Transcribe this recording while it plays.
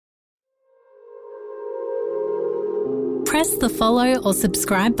press the follow or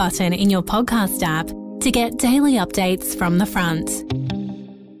subscribe button in your podcast app to get daily updates from the front.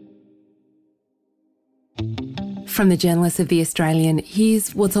 From the journalists of The Australian,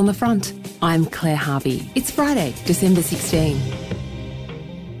 here's what's on the front. I'm Claire Harvey. It's Friday, December 16.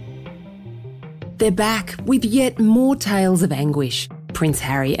 They're back with yet more tales of anguish. Prince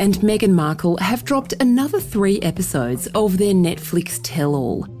Harry and Meghan Markle have dropped another 3 episodes of their Netflix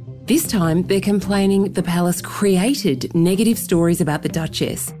tell-all. This time, they're complaining the palace created negative stories about the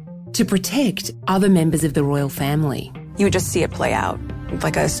Duchess to protect other members of the royal family. You would just see it play out.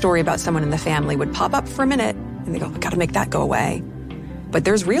 Like a story about someone in the family would pop up for a minute, and they go, got to make that go away. But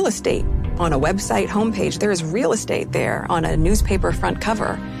there's real estate on a website homepage. There is real estate there on a newspaper front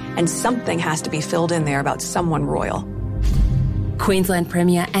cover, and something has to be filled in there about someone royal. Queensland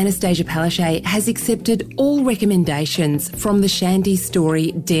Premier Anastasia Palaszczuk has accepted all recommendations from the Shandy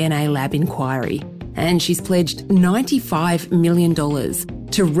Story DNA lab inquiry, and she's pledged $95 million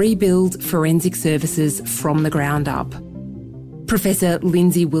to rebuild forensic services from the ground up. Professor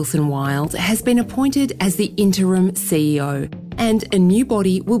Lindsay Wilson-Wild has been appointed as the interim CEO, and a new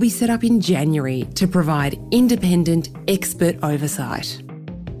body will be set up in January to provide independent expert oversight.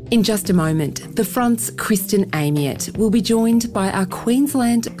 In just a moment, The Front's Kristen Amiot will be joined by our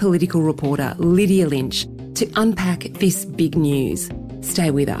Queensland political reporter Lydia Lynch to unpack this big news.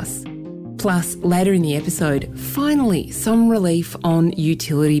 Stay with us. Plus, later in the episode, finally some relief on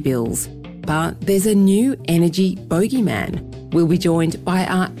utility bills. But there's a new energy bogeyman. We'll be joined by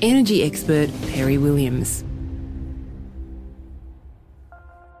our energy expert Perry Williams.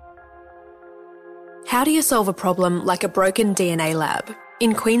 How do you solve a problem like a broken DNA lab?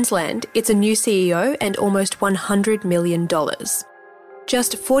 In Queensland, it's a new CEO and almost $100 million.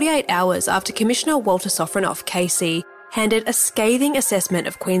 Just 48 hours after Commissioner Walter Sofronoff, KC, handed a scathing assessment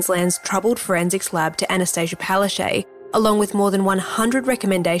of Queensland's troubled forensics lab to Anastasia Palaszczuk, along with more than 100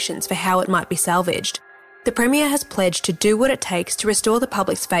 recommendations for how it might be salvaged, the Premier has pledged to do what it takes to restore the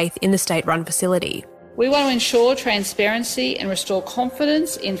public's faith in the state-run facility. We want to ensure transparency and restore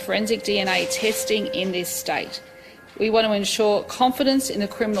confidence in forensic DNA testing in this state. We want to ensure confidence in the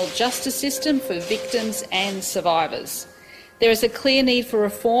criminal justice system for victims and survivors. There is a clear need for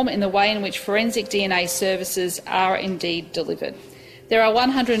reform in the way in which forensic DNA services are indeed delivered. There are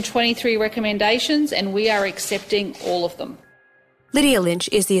 123 recommendations and we are accepting all of them. Lydia Lynch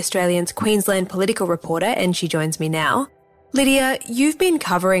is The Australian's Queensland political reporter and she joins me now. Lydia, you've been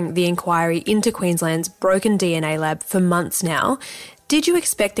covering the inquiry into Queensland's broken DNA lab for months now. Did you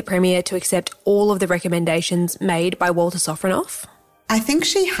expect the Premier to accept all of the recommendations made by Walter Sofronoff? I think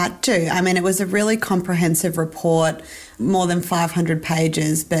she had to. I mean, it was a really comprehensive report, more than 500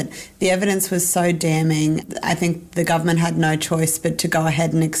 pages, but the evidence was so damning. I think the government had no choice but to go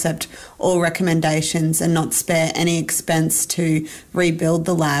ahead and accept all recommendations and not spare any expense to rebuild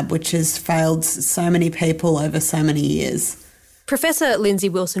the lab, which has failed so many people over so many years. Professor Lindsay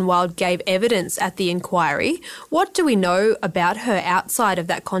Wilson-Wild gave evidence at the inquiry. What do we know about her outside of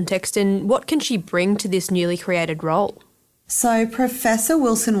that context and what can she bring to this newly created role? So Professor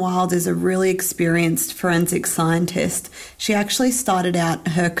Wilson-Wild is a really experienced forensic scientist. She actually started out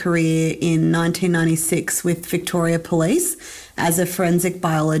her career in 1996 with Victoria Police as a forensic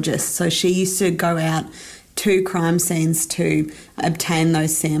biologist. So she used to go out to crime scenes to obtain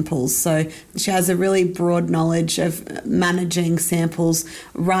those samples. So she has a really broad knowledge of managing samples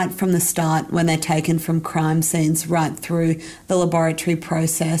right from the start when they're taken from crime scenes right through the laboratory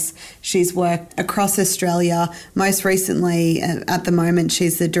process. She's worked across Australia. Most recently, at the moment,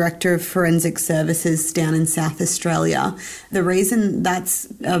 she's the Director of Forensic Services down in South Australia. The reason that's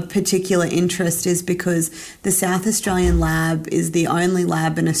of particular interest is because the South Australian lab is the only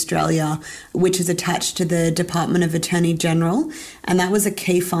lab in Australia which is attached to the Department of Attorney General. And that was a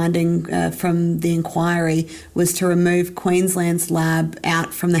key finding from the inquiry, was to remove Queensland's lab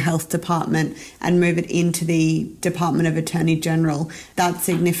out from the Health Department and move it into the Department of Attorney General. That's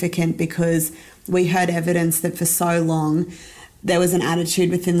significant because we heard evidence that for so long there was an attitude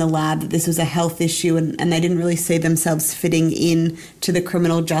within the lab that this was a health issue and they didn't really see themselves fitting in to the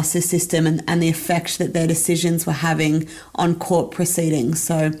criminal justice system and the effect that their decisions were having on court proceedings.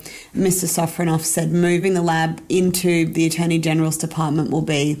 So Mr. Sofronoff said moving the lab into the Attorney General's department will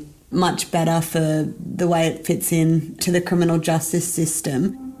be much better for the way it fits in to the criminal justice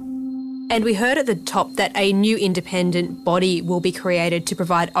system. And we heard at the top that a new independent body will be created to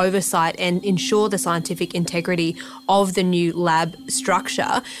provide oversight and ensure the scientific integrity of the new lab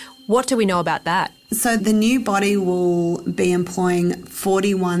structure. What do we know about that? So the new body will be employing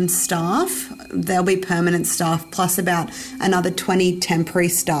 41 staff. There'll be permanent staff plus about another 20 temporary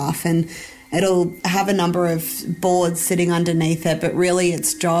staff. And It'll have a number of boards sitting underneath it, but really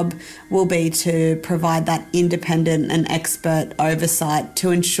its job will be to provide that independent and expert oversight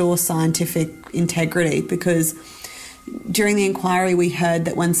to ensure scientific integrity, because during the inquiry we heard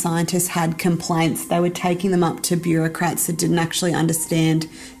that when scientists had complaints, they were taking them up to bureaucrats that didn't actually understand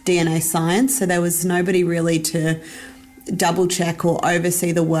DNA science, so there was nobody really to double check or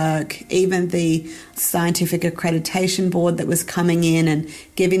oversee the work. Even the scientific accreditation board that was coming in and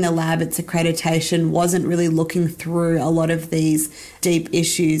giving the lab its accreditation wasn't really looking through a lot of these deep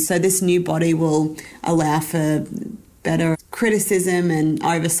issues. So this new body will allow for better criticism and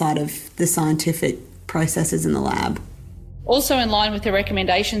oversight of the scientific processes in the lab. Also in line with the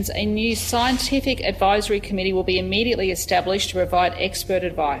recommendations, a new scientific advisory committee will be immediately established to provide expert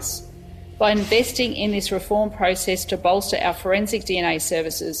advice. By investing in this reform process to bolster our forensic DNA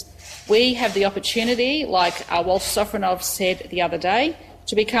services, we have the opportunity, like Walter Sofronow said the other day,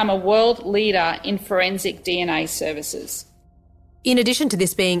 to become a world leader in forensic DNA services. In addition to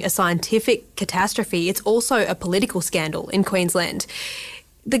this being a scientific catastrophe, it's also a political scandal in Queensland.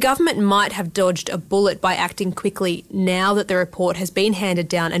 The government might have dodged a bullet by acting quickly now that the report has been handed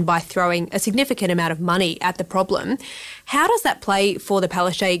down and by throwing a significant amount of money at the problem. How does that play for the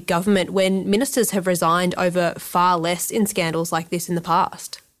Palaszczuk government when ministers have resigned over far less in scandals like this in the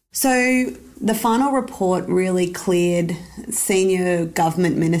past? So the final report really cleared senior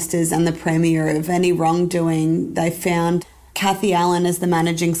government ministers and the Premier of any wrongdoing. They found Kathy Allen, as the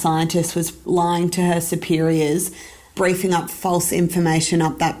managing scientist, was lying to her superiors, briefing up false information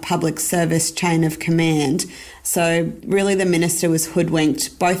up that public service chain of command. So really the minister was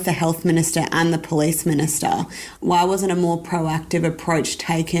hoodwinked, both the health minister and the police minister. Why wasn't a more proactive approach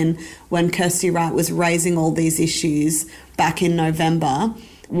taken when Kirsty Wright was raising all these issues back in November?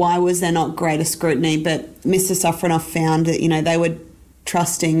 Why was there not greater scrutiny? But Mr. Sofronow found that, they were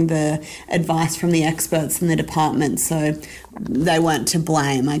trusting the advice from the experts in the department, so they weren't to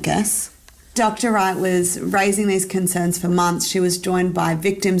blame, I guess. Dr. Wright was raising these concerns for months. She was joined by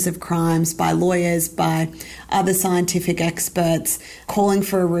victims of crimes, by lawyers, by other scientific experts, calling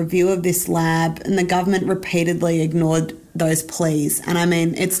for a review of this lab, and the government repeatedly ignored those pleas. And I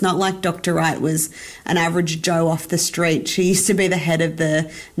mean, it's not like Dr. Wright was an average Joe off the street. She used to be the head of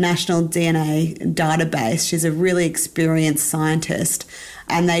the National DNA Database. She's a really experienced scientist,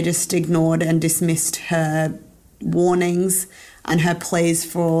 and they just ignored and dismissed her warnings and her pleas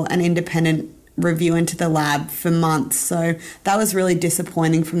for an independent review into the lab for months. So that was really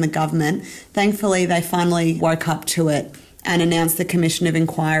disappointing from the government. Thankfully, they finally woke up to it and announced the Commission of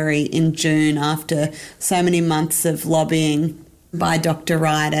Inquiry in June after so many months of lobbying by Dr.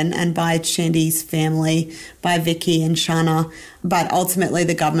 Wright and by Shandy's family, by Vicky and Shana. But ultimately,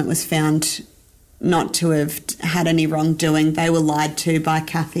 the government was found not to have had any wrongdoing. They were lied to by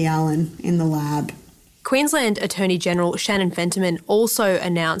Kathy Allen in the lab. Queensland Attorney-General Shannon Fentiman also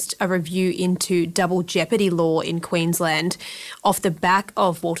announced a review into double jeopardy law in Queensland off the back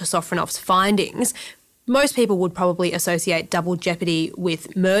of Walter Sofronow's findings. Most people would probably associate double jeopardy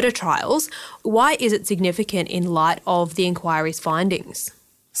with murder trials. Why is it significant in light of the inquiry's findings?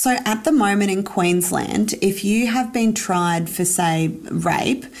 So at the moment in Queensland, if you have been tried for, say,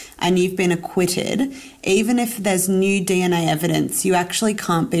 rape and you've been acquitted, even if there's new DNA evidence, you actually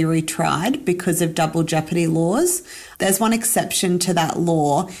can't be retried because of double jeopardy laws. There's one exception to that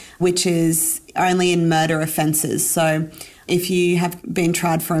law, which is only in murder offences. So if you have been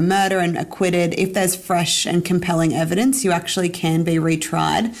tried for a murder and acquitted, if there's fresh and compelling evidence, you actually can be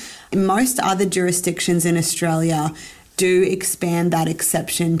retried. In most other jurisdictions in Australia do expand that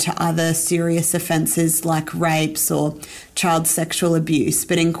exception to other serious offences like rapes or child sexual abuse,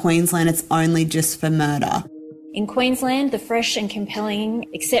 but in Queensland it's only just for murder. In Queensland, the fresh and compelling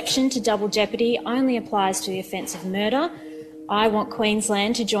exception to double jeopardy only applies to the offence of murder. I want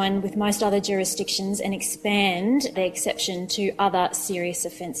Queensland to join with most other jurisdictions and expand the exception to other serious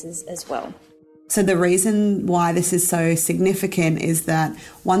offences as well. So the reason why this is so significant is that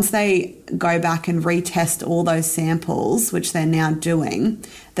once they go back and retest all those samples, which they're now doing,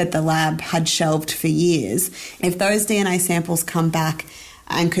 that the lab had shelved for years, if those DNA samples come back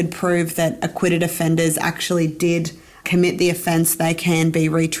and could prove that acquitted offenders actually did commit the offence, they can be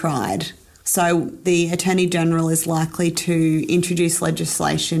retried. So the Attorney-General is likely to introduce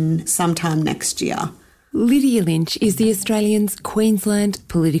legislation sometime next year. Lydia Lynch is the Australian's Queensland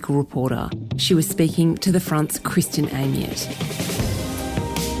political reporter. She was speaking to The Front's Kristen Amiot.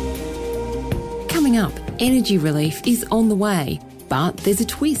 Coming up, energy relief is on the way, but there's a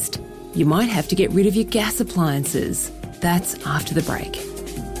twist. You might have to get rid of your gas appliances. That's after the break.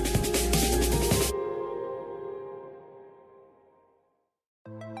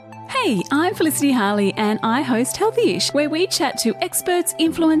 Hey, I'm Felicity Harley and I host Healthyish, where we chat to experts,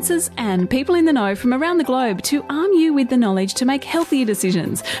 influencers and people in the know from around the globe to arm you with the knowledge to make healthier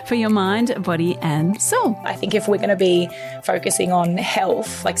decisions for your mind, body and soul. I think if we're going to be focusing on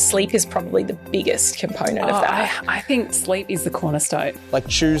health, like sleep is probably the biggest component of that. I think sleep is the cornerstone. Like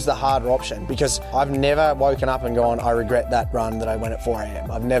choose the harder option, because I've never woken up and gone, I regret that run that I went at 4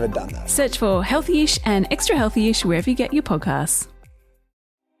 a.m. I've never done that. Search for Healthyish and Extra Healthyish wherever you get your podcasts.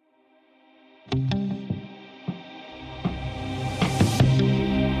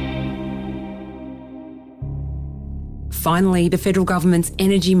 Finally, the federal government's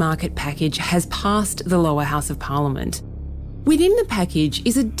energy market package has passed the lower house of parliament. Within the package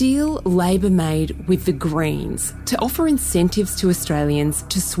is a deal Labor made with the Greens to offer incentives to Australians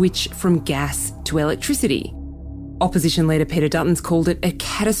to switch from gas to electricity. Opposition leader Peter Dutton's called it a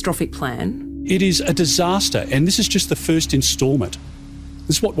catastrophic plan. It is a disaster, and this is just the first instalment.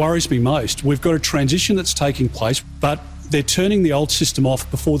 This is what worries me most. We've got a transition that's taking place, but they're turning the old system off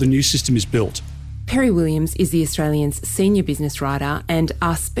before the new system is built. Perry Williams is the Australian's senior business writer and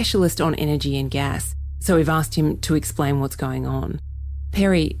our specialist on energy and gas, so we've asked him to explain what's going on.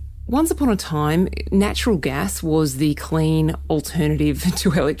 Perry, once upon a time, natural gas was the clean alternative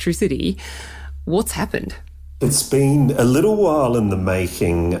to electricity. What's happened? It's been a little while in the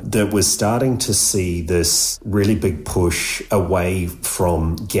making that we're starting to see this really big push away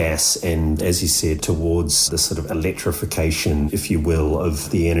from gas and, as you said, towards the sort of electrification, if you will,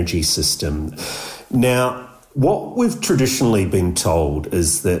 of the energy system. Now, what we've traditionally been told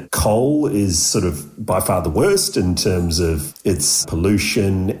is that coal is sort of by far the worst in terms of its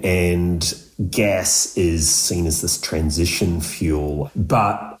pollution, and gas is seen as this transition fuel.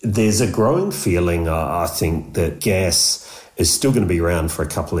 But there's a growing feeling, I think, that gas is still going to be around for a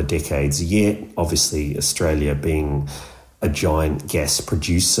couple of decades yet. Obviously, Australia being a giant gas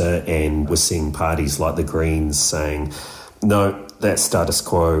producer, and we're seeing parties like the Greens saying, no, that status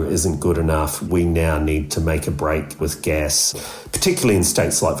quo isn't good enough. We now need to make a break with gas, particularly in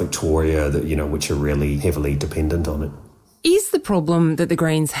states like Victoria, that, you know, which are really heavily dependent on it. Is the problem that the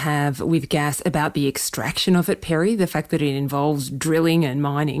Greens have with gas about the extraction of it, Perry, the fact that it involves drilling and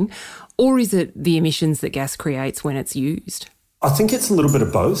mining, or is it the emissions that gas creates when it's used? I think it's a little bit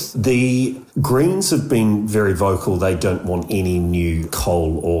of both. The Greens have been very vocal. They don't want any new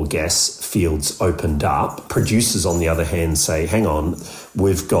coal or gas fields opened up. Producers, on the other hand, say, hang on,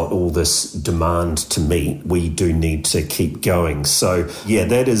 we've got all this demand to meet. We do need to keep going. So, yeah,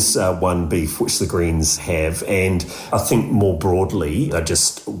 that is one beef which the Greens have. And I think more broadly, they're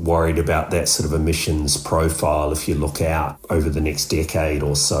just worried about that sort of emissions profile if you look out over the next decade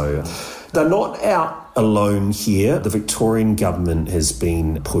or so. They're not out alone here. The Victorian government has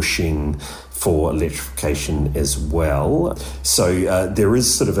been pushing for electrification as well. So there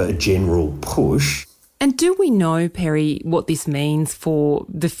is sort of a general push. And do we know, Perry, what this means for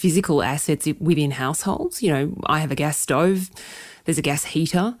the physical assets within households? You know, I have a gas stove, there's a gas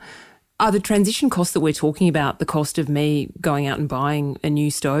heater. Are the transition costs that we're talking about the cost of me going out and buying a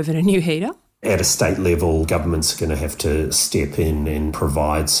new stove and a new heater? At a state level, governments are going to have to step in and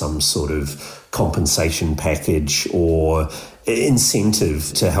provide some sort of compensation package or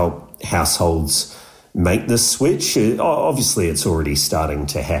incentive to help households make this switch. Obviously, it's already starting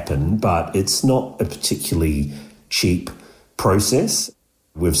to happen, but it's not a particularly cheap process.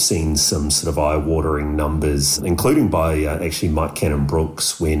 We've seen some sort of eye-watering numbers, including by actually Mike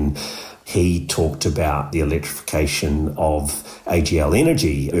Cannon-Brookes, when he talked about the electrification of AGL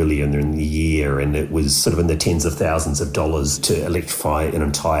Energy earlier in the year, and it was sort of in the tens of thousands of dollars to electrify an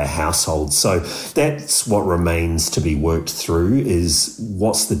entire household. So that's what remains to be worked through, is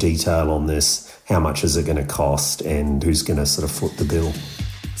what's the detail on this, how much is it going to cost, and who's going to sort of foot the bill.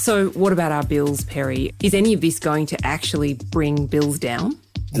 So what about our bills, Perry? Is any of this going to actually bring bills down?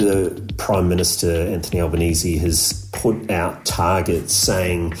 The Prime Minister, Anthony Albanese, has put out targets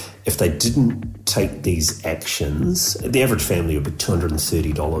saying if they didn't take these actions, the average family would be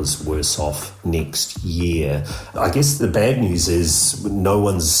 $230 worse off next year. I guess the bad news is no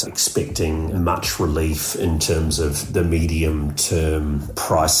one's expecting much relief in terms of the medium-term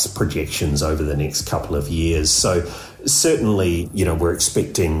price projections over the next couple of years. So certainly, you know, we're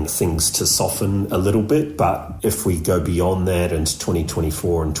expecting things to soften a little bit, but if we go beyond that into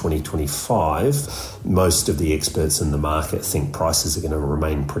 2024 and 2025, most of the experts in the market think prices are going to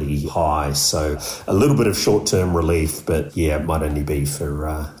remain pretty high. So a little bit of short-term relief, but yeah, it might only be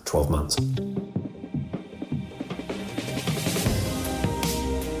for 12 months.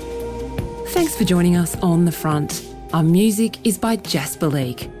 Thanks for joining us on The Front. Our music is by Jasper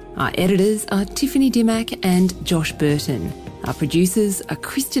Leake. Our editors are Tiffany Dimmack and Josh Burton. Our producers are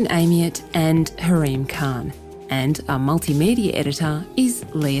Kristen Amiot and Hareem Khan. And our multimedia editor is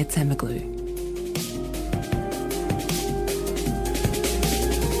Leah Tamaglu.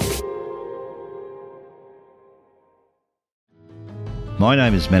 My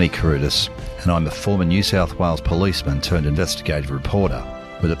name is Manny Carudis, and I'm a former New South Wales policeman turned investigative reporter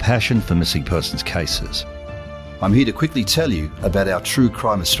with a passion for missing persons cases. I'm here to quickly tell you about our True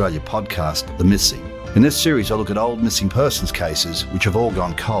Crime Australia podcast, The Missing. In this series, I look at old missing persons cases which have all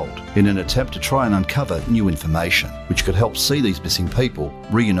gone cold in an attempt to try and uncover new information which could help see these missing people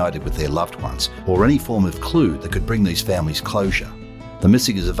reunited with their loved ones, or any form of clue that could bring these families closure. The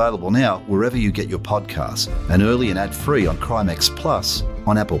Missing is available now wherever you get your podcasts, and early and ad-free on Crimex Plus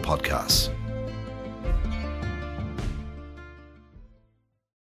on Apple Podcasts.